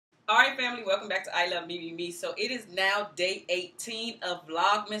All right, family, welcome back to I Love Me. So it is now day 18 of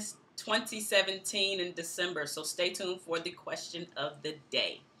Vlogmas 2017 in December. So stay tuned for the question of the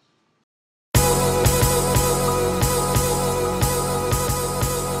day.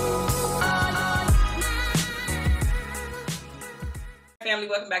 Family,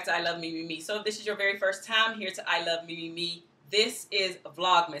 welcome back to I Love Me. So if this is your very first time here to I Love Me, this is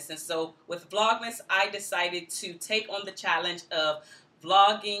Vlogmas. And so with Vlogmas, I decided to take on the challenge of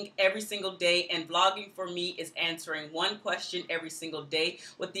vlogging every single day, and vlogging for me is answering one question every single day.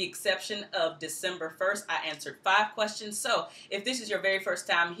 With the exception of December 1st, I answered 5 questions. So if this is your very first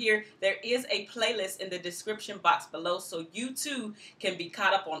time here, there is a playlist in the description box below, so you too can be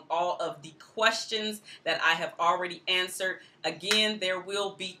caught up on all of the questions that I have already answered. Again, there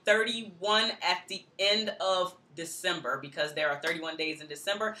will be 31 at the end of December, because there are 31 days in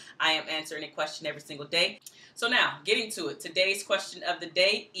December. I am answering a question every single day. So now, getting to it, today's question of the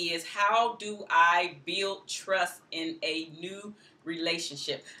day is, how do I build trust in a new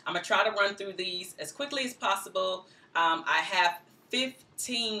relationship? I'm going to try to run through these as quickly as possible. I have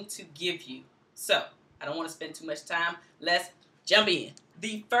 15 to give you, so I don't want to spend too much time. Let's jump in.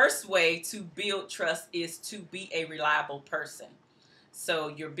 The first way to build trust is to be a reliable person. So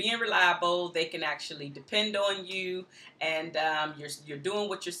you're being reliable, they can actually depend on you, and you're doing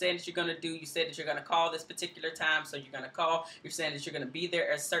what you're saying that you're going to do. You said that you're going to call this particular time, so you're going to call. You're saying that you're going to be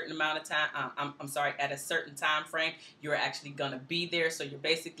there at a certain amount of time, at a certain time frame. You're actually going to be there, so you're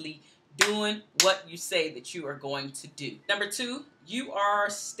basically doing what you say that you are going to do. Number 2, you are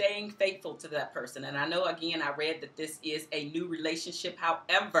staying faithful to that person. And I know, again, I read that this is a new relationship.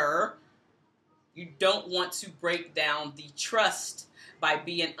 However, you don't want to break down the trust by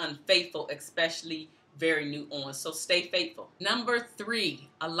being unfaithful, especially very new on. So stay faithful. Number 3,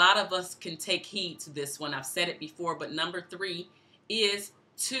 a lot of us can take heed to this one. I've said it before, but number 3 is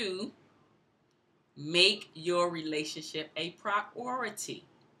to make your relationship a priority.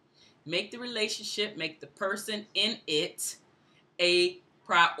 Make the relationship, make the person in it a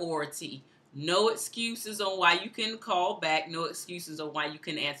priority. No excuses on why you can call back. No excuses on why you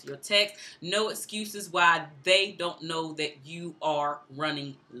can answer your text. No excuses why they don't know that you are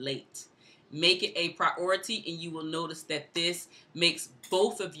running late. Make it a priority, and you will notice that this makes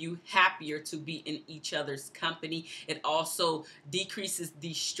both of you happier to be in each other's company. It also decreases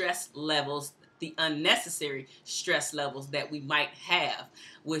the stress levels, the unnecessary stress levels that we might have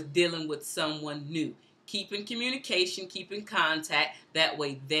with dealing with someone new. Keep in communication, keep in contact. That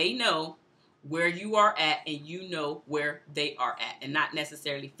way they know where you are at and you know where they are at. And not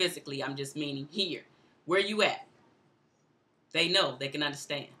necessarily physically, I'm just meaning here. Where you at? They know, they can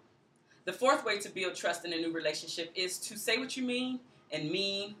understand. The 4th way to build trust in a new relationship is to say what you mean and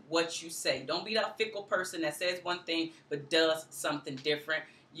mean what you say. Don't be that fickle person that says one thing but does something different.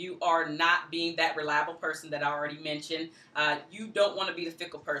 You are not being that reliable person that I already mentioned. You don't want to be the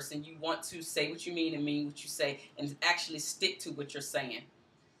fickle person. You want to say what you mean and mean what you say, and actually stick to what you're saying.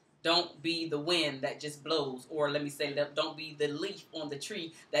 Don't be the wind that just blows, or let me say, don't be the leaf on the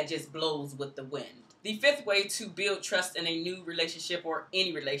tree that just blows with the wind. The 5th way to build trust in a new relationship, or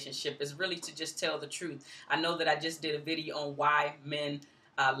any relationship, is really to just tell the truth. I know that I just did a video on why men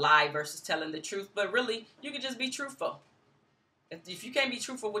lie versus telling the truth, but really, you can just be truthful. If you can't be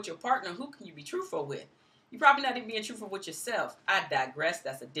truthful with your partner, who can you be truthful with? You're probably not even being truthful with yourself. I digress.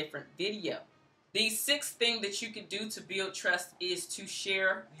 That's a different video. The 6th thing that you can do to build trust is to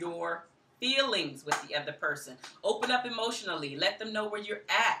share your feelings with the other person. Open up emotionally. Let them know where you're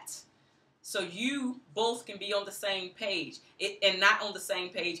at, so you both can be on the same page. And not on the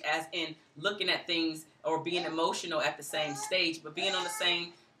same page as in looking at things or being emotional at the same stage, but being on the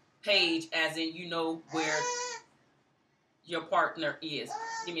same page as in you know where your partner is.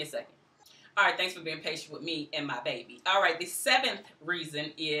 Give me a second. All right, thanks for being patient with me and my baby. All right, the 7th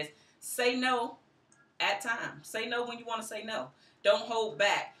reason is say no at times. Say no when you want to say no. Don't hold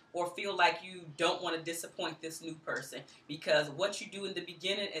back or feel like you don't want to disappoint this new person, because what you do in the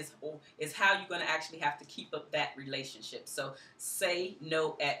beginning is how you're going to actually have to keep up that relationship. So say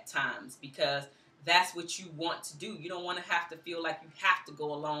no at times, because that's what you want to do. You don't want to have to feel like you have to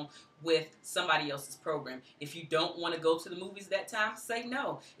go along with somebody else's program. If you don't want to go to the movies that time, say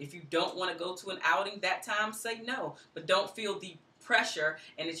no. If you don't want to go to an outing that time, say no. But don't feel the pressure,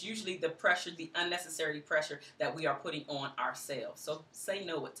 and it's usually the pressure, the unnecessary pressure that we are putting on ourselves. So say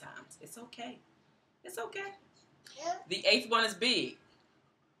no at times. It's okay. It's okay. Yeah. The 8th one is big.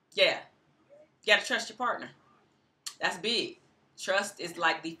 Yeah. You got to trust your partner. That's big. Trust is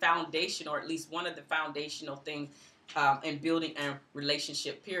like the foundation, or at least one of the foundational things in building a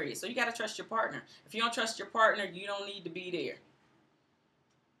relationship, period. So you got to trust your partner. If you don't trust your partner, you don't need to be there.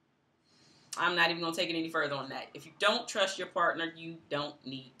 I'm not even going to take it any further on that. If you don't trust your partner, you don't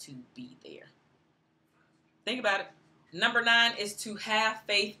need to be there. Think about it. Number 9 is to have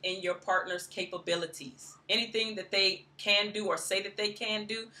faith in your partner's capabilities. Anything that they can do or say that they can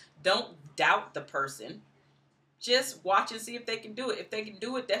do, don't doubt the person. Just watch and see if they can do it. If they can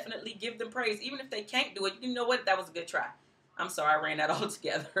do it, definitely give them praise. Even if they can't do it, you know what? That was a good try. I'm sorry, I ran that all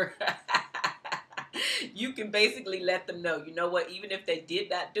together. You can basically let them know, you know what? Even if they did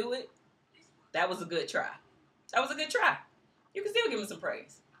not do it, that was a good try. That was a good try. You can still give them some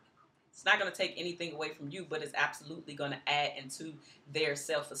praise. It's not going to take anything away from you, but it's absolutely going to add into their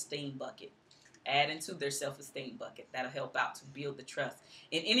self-esteem bucket. Add into their self-esteem bucket. That'll help out to build the trust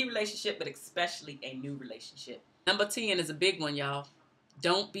in any relationship, but especially a new relationship. Number 10 is a big one, y'all.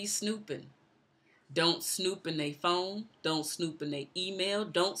 Don't be snooping. Don't snoop in their phone. Don't snoop in their email.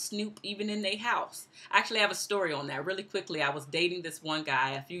 Don't snoop even in their house. I actually have a story on that. Really quickly, I was dating this one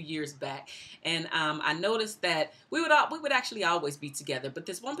guy a few years back, and I noticed that we would actually always be together. But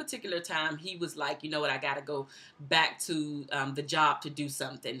this one particular time, he was like, you know what, I got to go back to the job to do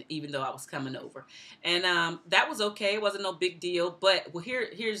something, even though I was coming over. And that was okay. It wasn't no big deal. But well,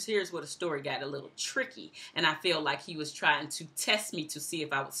 here's where the story got a little tricky. And I feel like he was trying to test me to see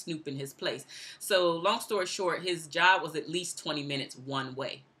if I would snoop in his place. So long story short, his job was at least 20 minutes one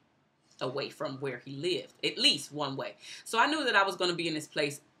way away from where he lived. At least one way. So I knew that I was going to be in this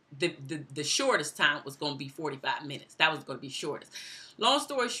place. The shortest time was going to be 45 minutes. That was going to be shortest. Long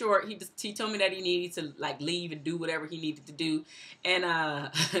story short, he told me that he needed to like leave and do whatever he needed to do. And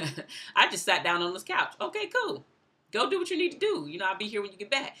I just sat down on this couch. Okay, cool. Go do what you need to do. You know, I'll be here when you get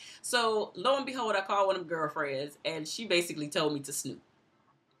back. So lo and behold, I called one of my girlfriends, and she basically told me to snoop.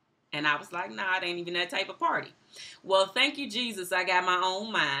 And I was like, nah, it ain't even that type of party. Well, thank you, Jesus. I got my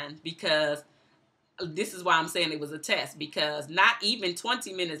own mind, because this is why I'm saying it was a test. Because not even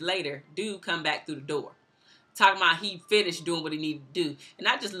 20 minutes later, dude come back through the door. Talking about he finished doing what he needed to do. And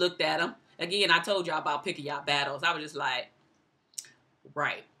I just looked at him. Again, I told y'all about picking y'all battles. I was just like,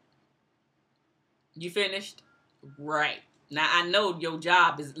 right. You finished? Right. Now, I know your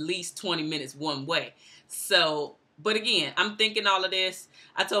job is at least 20 minutes one way. So, but again, I'm thinking all of this.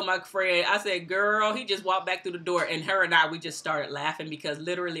 I told my friend, I said, girl, he just walked back through the door, and her and I, we just started laughing because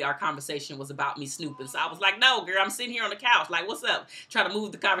literally our conversation was about me snooping. So I was like, no, girl, I'm sitting here on the couch. Like, what's up? Try to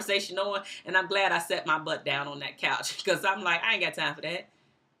move the conversation on. And I'm glad I set my butt down on that couch, because I'm like, I ain't got time for that.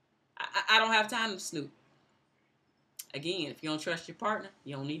 I don't have time to snoop. Again, if you don't trust your partner,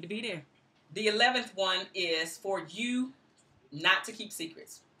 you don't need to be there. The 11th one is for you not to keep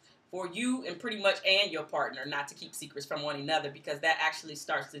secrets. For you and pretty much and your partner not to keep secrets from one another, because that actually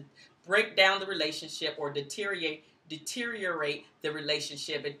starts to break down the relationship or deteriorate the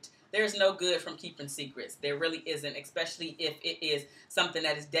relationship. There's no good from keeping secrets. There really isn't, especially if it is something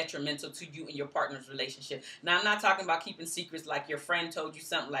that is detrimental to you and your partner's relationship. Now, I'm not talking about keeping secrets like your friend told you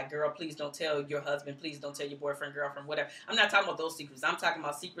something like, girl, please don't tell your husband, please don't tell your boyfriend, girlfriend, whatever. I'm not talking about those secrets. I'm talking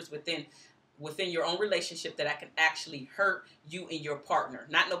about secrets within your own relationship that can actually hurt you and your partner.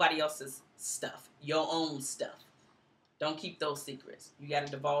 Not nobody else's stuff. Your own stuff. Don't keep those secrets. You got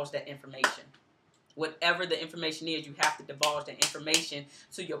to divulge that information. Whatever the information is, you have to divulge that information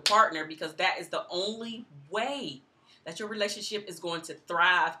to your partner, because that is the only way that your relationship is going to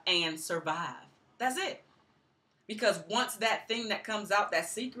thrive and survive. That's it. Because once that thing that comes out, that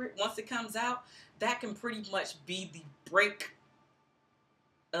secret, once it comes out, that can pretty much be the break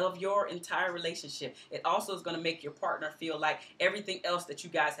of your entire relationship. It also is going to make your partner feel like everything else that you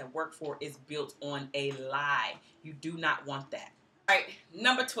guys have worked for is built on a lie. You do not want that. All right,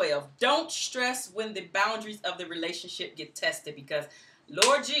 number 12. Don't stress when the boundaries of the relationship get tested, because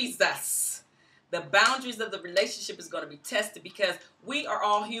Lord Jesus, the boundaries of the relationship is going to be tested, because we are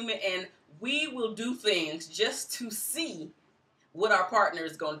all human and we will do things just to see what our partner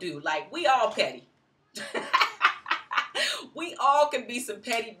is going to do. Like, we all petty. We all can be some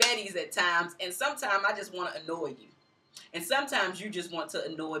petty betties at times, and sometimes I just want to annoy you. And sometimes you just want to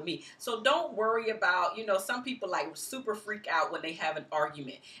annoy me. So don't worry about, some people like super freak out when they have an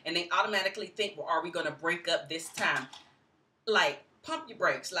argument, and they automatically think, well, are we going to break up this time? Like, pump your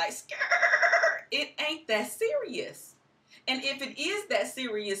brakes. Like, skrrr, it ain't that serious. And if it is that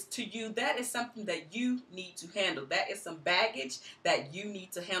serious to you, that is something that you need to handle. That is some baggage that you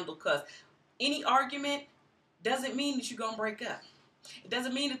need to handle, because any argument doesn't mean that you're going to break up. It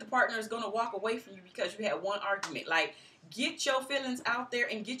doesn't mean that the partner is going to walk away from you because you had one argument. Like, get your feelings out there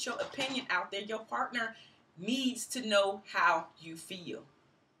and get your opinion out there. Your partner needs to know how you feel.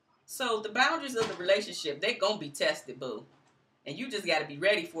 So the boundaries of the relationship, they're going to be tested, boo. And you just got to be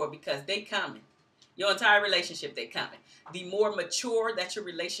ready for it, because they coming. Your entire relationship, they coming. The more mature that your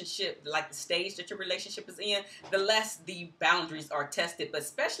relationship, like the stage that your relationship is in, the less the boundaries are tested. But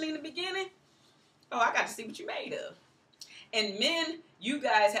especially in the beginning, oh, I got to see what you made of. And men, you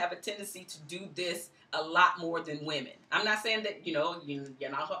guys have a tendency to do this a lot more than women. I'm not saying that, y'all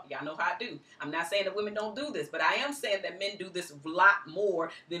know how I do. I'm not saying that women don't do this, but I am saying that men do this a lot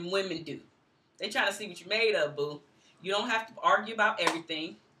more than women do. They trying to see what you made of, boo. You don't have to argue about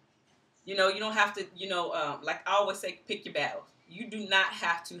everything. You don't have to, like I always say, pick your battles. You do not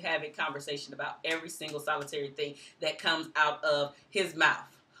have to have a conversation about every single solitary thing that comes out of his mouth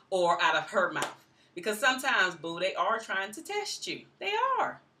or out of her mouth. Because sometimes, boo, they are trying to test you. They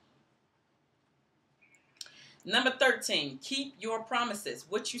are. Number 13, keep your promises.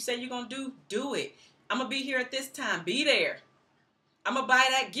 What you say you're going to do, do it. I'm going to be here at this time. Be there. I'm going to buy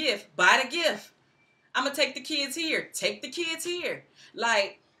that gift. Buy the gift. I'm going to take the kids here. Take the kids here.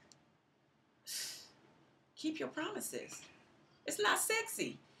 Like, keep your promises. It's not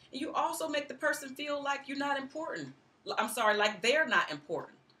sexy. And you also make the person feel like you're not important. I'm sorry, like they're not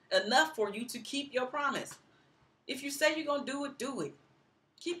important enough for you to keep your promise. If you say you're going to do it, do it.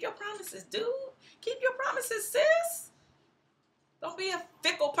 Keep your promises, dude. Keep your promises, sis. Don't be a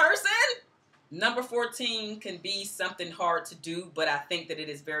fickle person. Number 14 can be something hard to do, but I think that it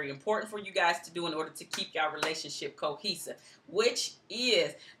is very important for you guys to do in order to keep your relationship cohesive, which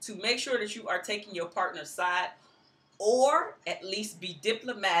is to make sure that you are taking your partner's side or at least be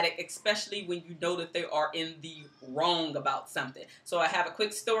diplomatic, especially when you know that they are in the wrong about something. So I have a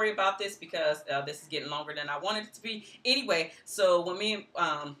quick story about this because this is getting longer than I wanted it to be. Anyway, so when me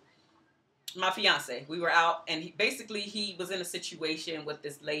and my fiance, we were out, and he was in a situation with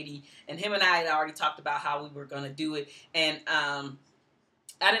this lady, and him and I had already talked about how we were going to do it, and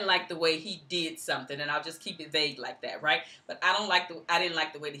I didn't like the way he did something, and I'll just keep it vague like that, right? But I didn't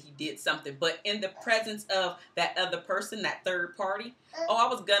like the way that he did something, but in the presence of that other person, that third party, I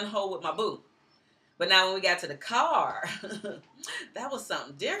was gun-ho with my boo. But now when we got to the car, that was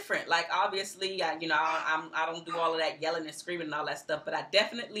something different. Like, obviously, I don't do all of that yelling and screaming and all that stuff, but I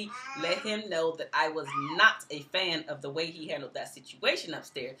definitely let him know that I was not a fan of the way he handled that situation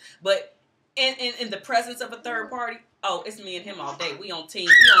upstairs. But in the presence of a third party, oh, it's me and him all day. We on team.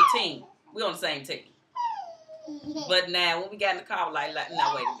 We on the same team. But now when we got in the car, like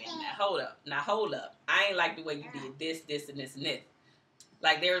now wait a minute. Now hold up. I ain't like the way you did this, and this, and this.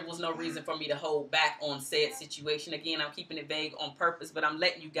 Like, there was no reason for me to hold back on said situation. Again, I'm keeping it vague on purpose, but I'm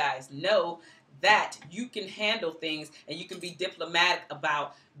letting you guys know that you can handle things and you can be diplomatic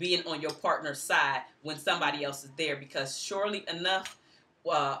about being on your partner's side when somebody else is there. Because surely enough,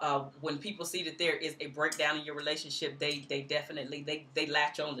 when people see that there is a breakdown in your relationship, they definitely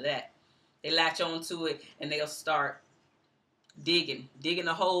latch on to that. They latch on to it, and they'll start digging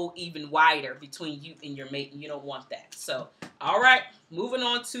a hole even wider between you and your mate, and you don't want that. So, all right, moving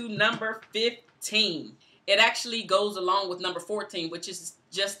on to number 15. It actually goes along with number 14, which is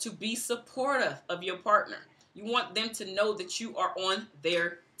just to be supportive of your partner. You want them to know that you are on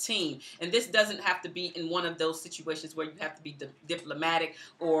their team. And this doesn't have to be in one of those situations where you have to be diplomatic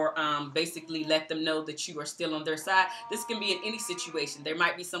or basically let them know that you are still on their side. This can be in any situation. There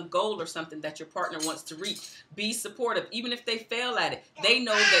might be some goal or something that your partner wants to reach. Be supportive. Even if they fail at it, they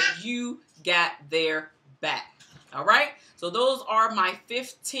know that you got their back. All right? So those are my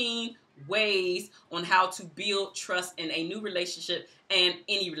 15 ways on how to build trust in a new relationship and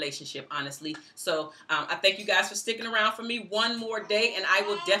any relationship, honestly. So I thank you guys for sticking around for me one more day, and I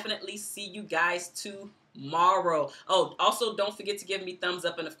will definitely see you guys tomorrow. Oh, also don't forget to give me thumbs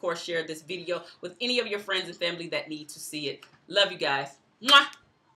up and of course share this video with any of your friends and family that need to see it. Love you guys. Mwah!